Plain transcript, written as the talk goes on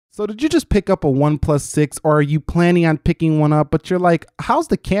So did you just pick up a OnePlus 6, or are you planning on picking one up, but you're like, how's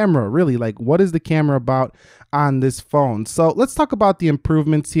the camera really? Like, what is the camera about on this phone? So let's talk about the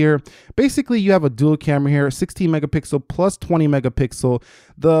improvements here. Basically, you have a dual camera here, 16 megapixel plus 20 megapixel.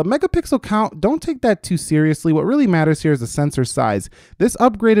 The megapixel count, don't take that too seriously. What really matters here is the sensor size. This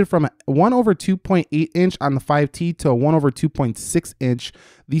upgraded from a 1/2.8 inch on the 5T to a 1/2.6 inch.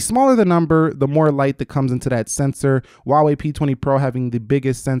 The smaller the number, the more light that comes into that sensor. Huawei P20 Pro having the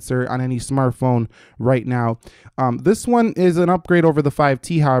biggest sensor on any smartphone right now. This one is an upgrade over the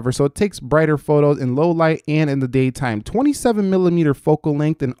 5T, however, so it takes brighter photos in low light and in the daytime. 27 millimeter focal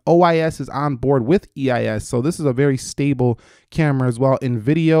length, and OIS is on board with EIS, so this is a very stable camera as well in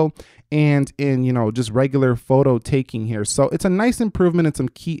video and in, you know, just regular photo taking here. So it's a nice improvement in some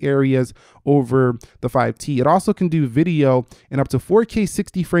key areas over the 5T. It also can do video in up to 4K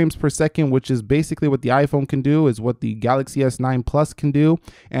 60 frames per second, which is basically what the iPhone can do, is what the Galaxy S9 Plus can do.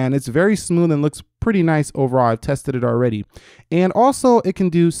 And it's very smooth and looks pretty nice overall. I've tested it already. And also it can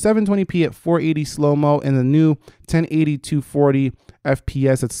do 720p at 480 slow-mo and the new 1080 240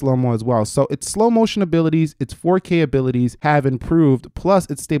 FPS at slow-mo as well. So its slow motion abilities, its 4K abilities have improved, plus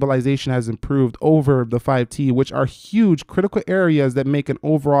its stabilization has improved over the 5T, which are huge critical areas that make an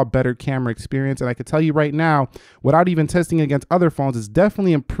overall better camera experience. And I can tell you right now, without even testing against other phones, it's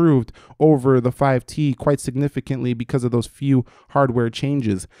definitely improved over the 5T quite significantly because of those few hardware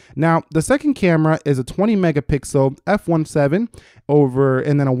changes. Now, the second camera is a 20 megapixel f1.7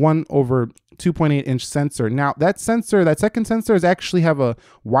 and then a 1/2.8 inch sensor. Now that second sensor is actually have a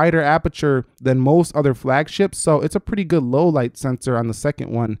wider aperture than most other flagships, so it's a pretty good low light sensor on the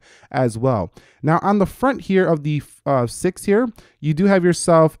second one as well. Now on the front here of the 6 here, you do have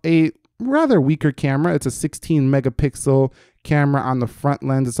yourself a rather weaker camera. It's a 16 megapixel camera on the front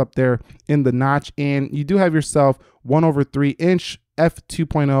lens. It's up there in the notch, and you do have yourself 1/3 inch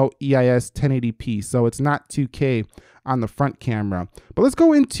f2.0 EIS 1080p, so it's not 2K on the front camera. But let's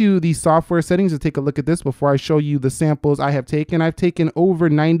go into the software settings to take a look at this before I show you the samples I have taken. I've taken over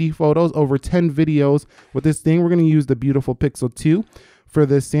 90 photos, over 10 videos with this thing. We're going to use the beautiful Pixel 2 for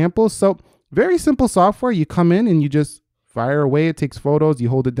this sample. So very simple software. You come in and you just fire away. It takes photos. You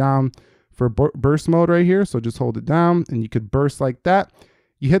hold it down for burst mode right here. So just hold it down and you could burst like that.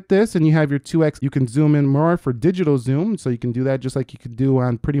 You hit this and you have your 2x. You can zoom in more for digital zoom. So you can do that just like you could do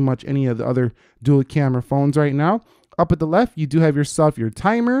on pretty much any of the other dual camera phones right now. Up at the left, you do have yourself your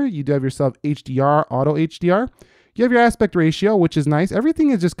timer. You do have yourself HDR, auto HDR. You have your aspect ratio, which is nice. Everything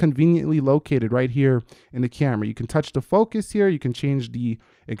is just conveniently located right here in the camera. You can touch the focus here. You can change the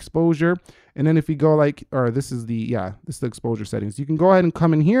exposure. And then if you go like, or this is the exposure settings. You can go ahead and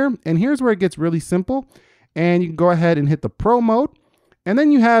come in here. And here's where it gets really simple. And you can go ahead and hit the Pro mode. And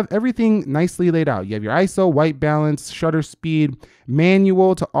then you have everything nicely laid out. You have your ISO, white balance, shutter speed,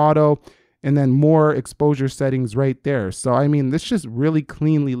 manual to auto, and then more exposure settings right there. So, I mean, this just really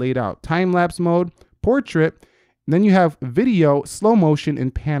cleanly laid out. Time-lapse mode, portrait, and then you have video, slow motion,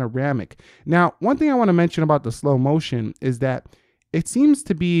 and panoramic. Now, one thing I want to mention about the slow motion is that it seems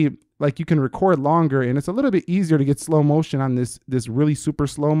to be like you can record longer, and it's a little bit easier to get slow motion on this really super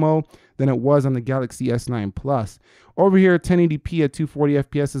slow-mo than it was on the Galaxy S9 Plus. Over here, 1080p at 240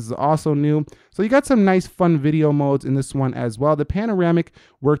 FPS is also new. So you got some nice fun video modes in this one as well. The panoramic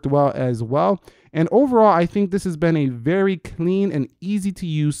worked well as well. And overall, I think this has been a very clean and easy to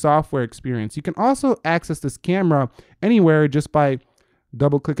use software experience. You can also access this camera anywhere just by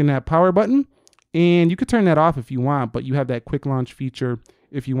double clicking that power button. And you could turn that off if you want, but you have that quick launch feature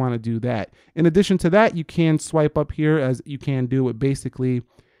if you want to do that. In addition to that, you can swipe up here as you can do with basically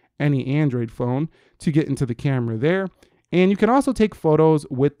any Android phone to get into the camera there. And you can also take photos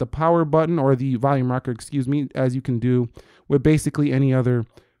with the power button or the volume rocker, excuse me, as you can do with basically any other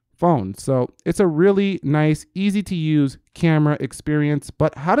phone. So it's a really nice, easy to use camera experience,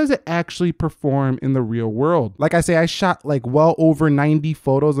 but how does it actually perform in the real world? Like I say, I shot like well over 90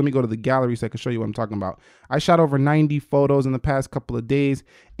 photos. Let me go to the gallery so I can show you what I'm talking about. I shot over 90 photos in the past couple of days,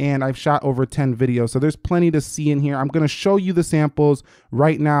 and I've shot over 10 videos. So there's plenty to see in here. I'm going to show you the samples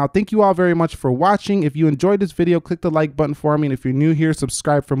right now. Thank you all very much for watching. If you enjoyed this video, click the like button for me. And if you're new here,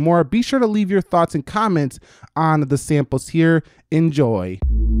 subscribe for more. Be sure to leave your thoughts and comments on the samples here. Enjoy.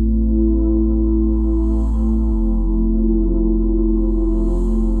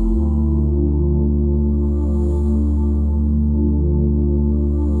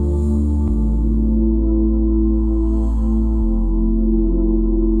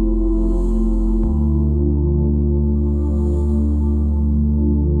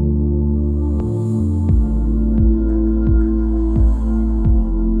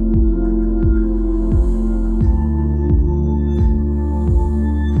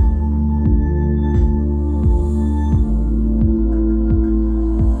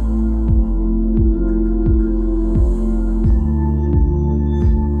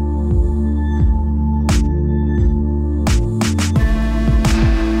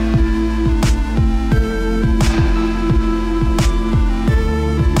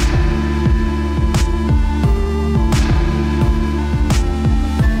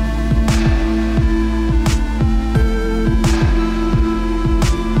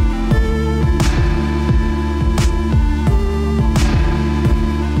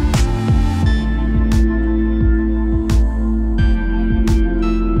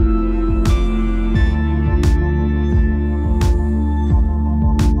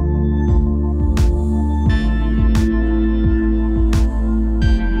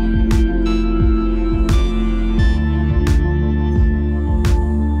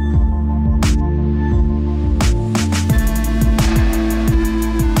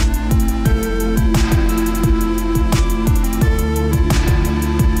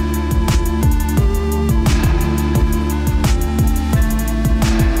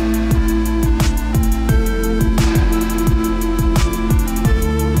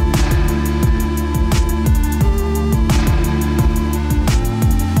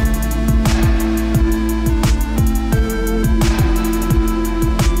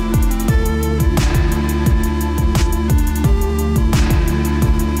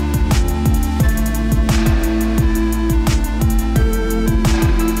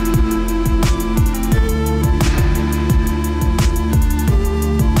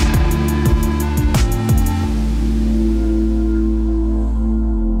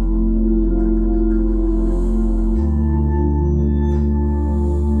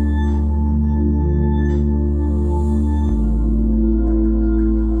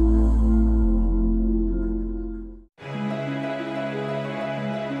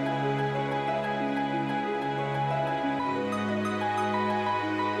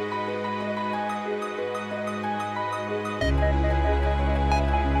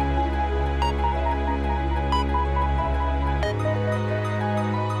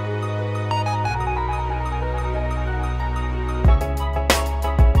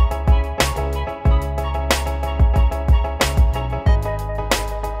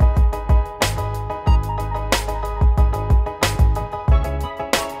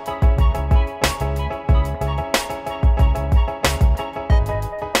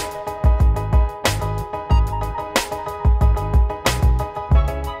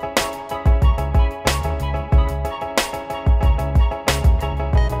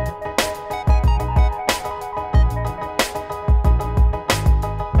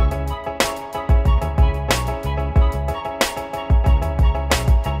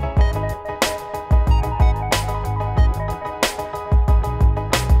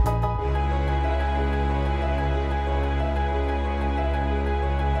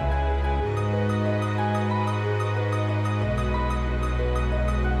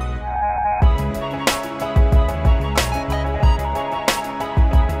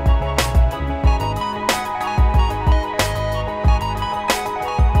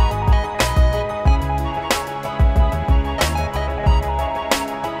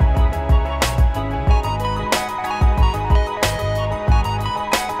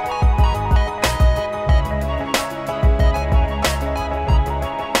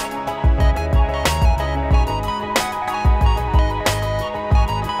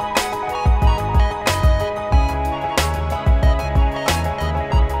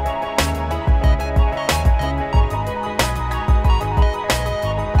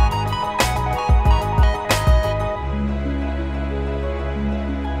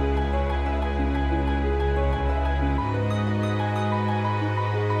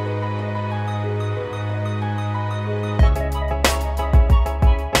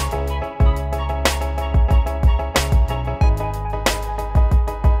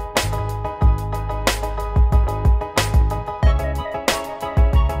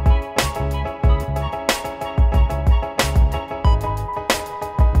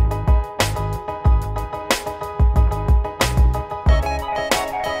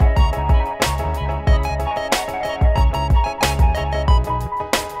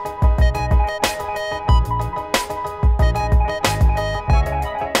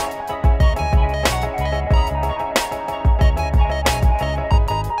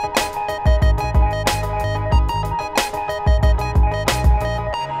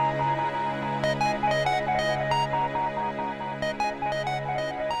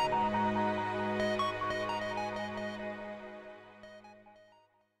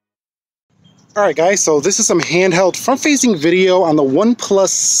 All right, guys, so this is some handheld front-facing video on the OnePlus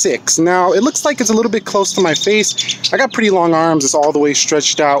 6. Now, it looks like it's a little bit close to my face. I got pretty long arms. It's all the way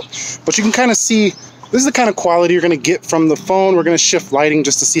stretched out. But you can kind of see, this is the kind of quality you're going to get from the phone. We're going to shift lighting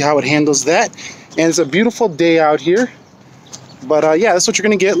just to see how it handles that. And it's a beautiful day out here. But yeah, that's what you're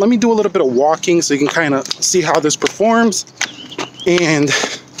going to get. Let me do a little bit of walking so you can kind of see how this performs. And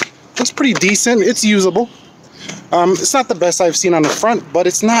it's pretty decent. It's usable. It's not the best I've seen on the front, but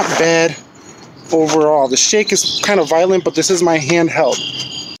it's not bad. Overall, the shake is kind of violent, but this is my handheld.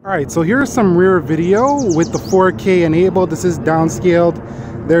 All right, so here's some rear video with the 4K enabled. This is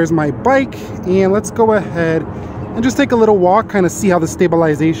downscaled. There's my bike, and let's go ahead and just take a little walk, kind of see how the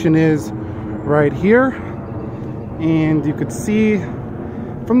stabilization is right here. And you could see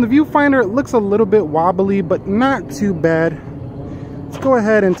from the viewfinder, it looks a little bit wobbly, but not too bad. Let's go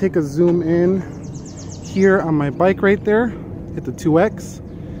ahead and take a zoom in here on my bike right there. Hit the 2x.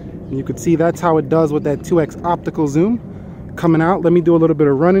 And you can see that's how it does with that 2x optical zoom coming out. Let me do a little bit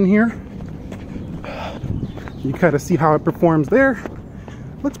of running here. You kind of see how it performs there.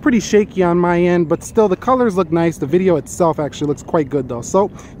 Looks pretty shaky on my end, but still the colors look nice. The video itself actually looks quite good though.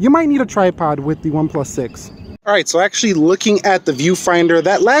 So you might need a tripod with the OnePlus 6. All right, so actually looking at the viewfinder,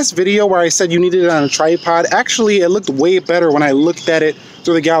 that last video where I said you needed it on a tripod, actually it looked way better when I looked at it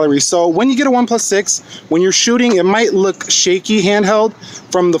through the gallery. So when you get a OnePlus 6, when you're shooting, it might look shaky handheld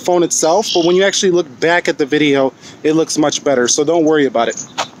from the phone itself, but when you actually look back at the video, it looks much better. So don't worry about it.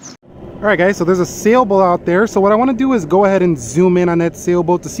 All right, guys, so there's a sailboat out there. So what I want to do is go ahead and zoom in on that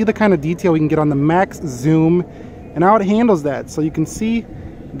sailboat to see the kind of detail we can get on the max zoom and how it handles that. So you can see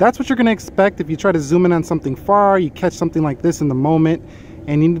that's what you're going to expect if you try to zoom in on something far, you catch something like this in the moment,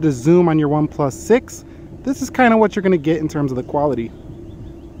 and you need to zoom on your OnePlus 6. This is kind of what you're going to get in terms of the quality.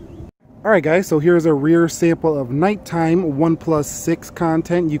 All right, guys, so here's a rear sample of nighttime OnePlus 6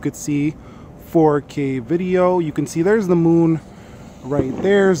 content. You could see 4K video. You can see there's the moon right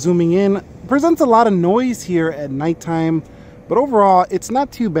there zooming in. Presents a lot of noise here at nighttime, but overall, it's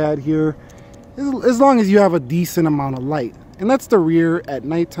not too bad here as long as you have a decent amount of light. And that's the rear at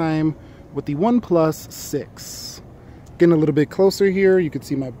nighttime with the OnePlus 6. Getting a little bit closer here, you can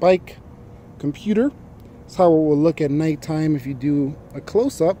see my bike computer. That's how it will look at nighttime if you do a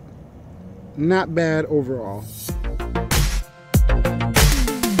close-up. Not bad overall.